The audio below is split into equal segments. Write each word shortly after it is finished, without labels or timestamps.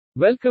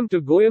Welcome to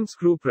Goyum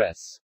Screw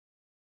Press.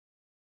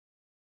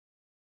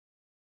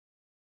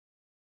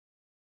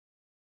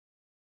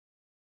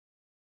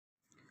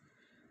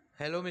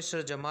 Hello,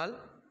 Mr. Jemal.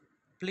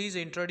 Please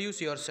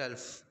introduce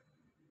yourself.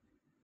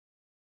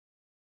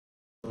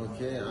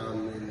 Okay,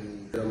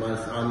 I'm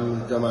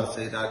Jemal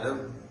Seid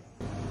Adem.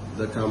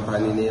 The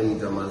company name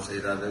Jemal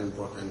Seid Adem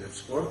Import and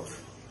Export.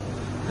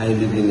 I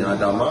live in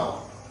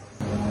Adama.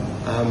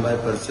 My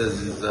purchase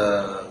is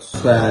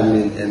soya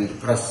meal and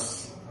press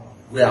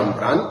Goyum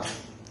brand.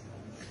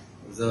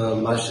 The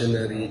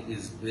machinery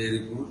is very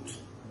good.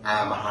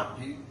 I am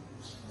happy.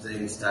 The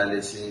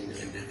installation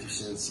and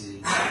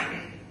efficiency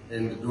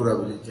and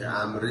durability.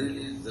 I am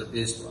really the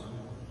best one.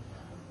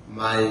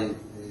 My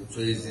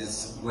choice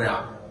is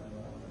Goyum.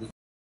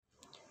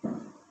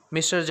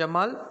 Mr.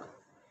 Jemal,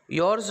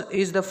 yours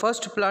is the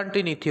first plant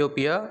in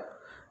Ethiopia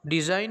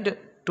designed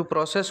to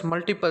process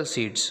multiple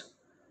seeds.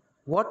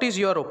 What is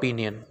your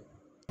opinion?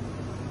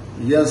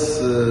 Yes,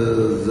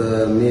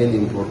 the main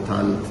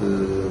important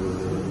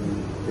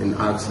in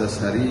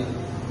accessory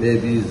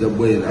maybe the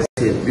boiler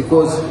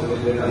because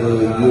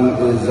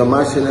the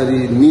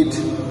machinery need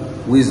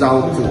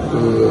without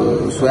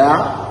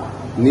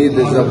soya need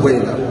the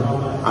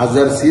boiler.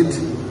 Other seed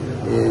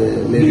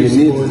maybe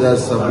need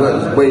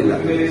the boiler.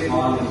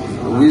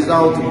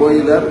 Without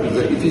boiler,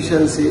 the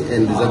efficiency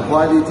and the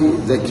quality,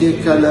 the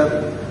cake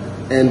color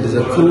and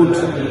the fruit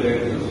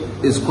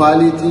is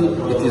quality.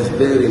 It is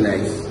very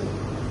nice.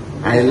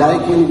 I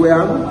like in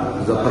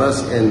Goyum the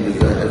press and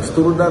the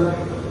extruder,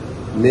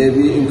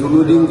 maybe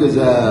including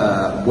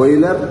the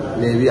boiler,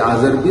 maybe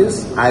other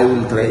beans. I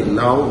will try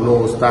now.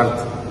 No start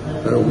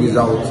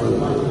without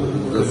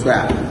the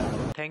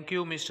soya. Thank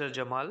you, Mr.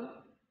 Jemal.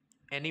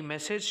 Any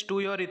message to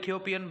your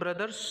Ethiopian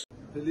brothers?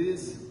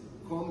 Please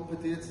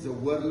compete the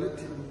world.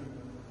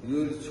 You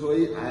will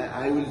choose.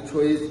 I will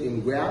choose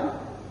in Goyum,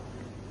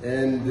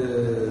 and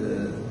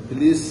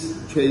please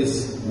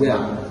choose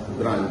Goyum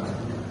brand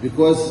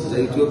because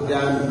the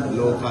Ethiopian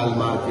local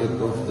market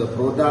of the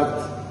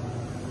product,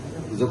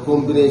 the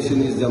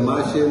combination is the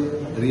machine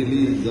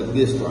really the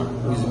best one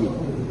with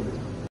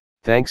me.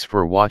 Thanks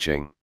for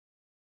watching.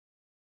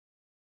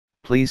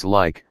 Please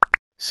like,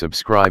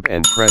 subscribe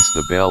and press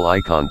the bell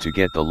icon to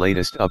get the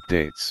latest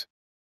updates.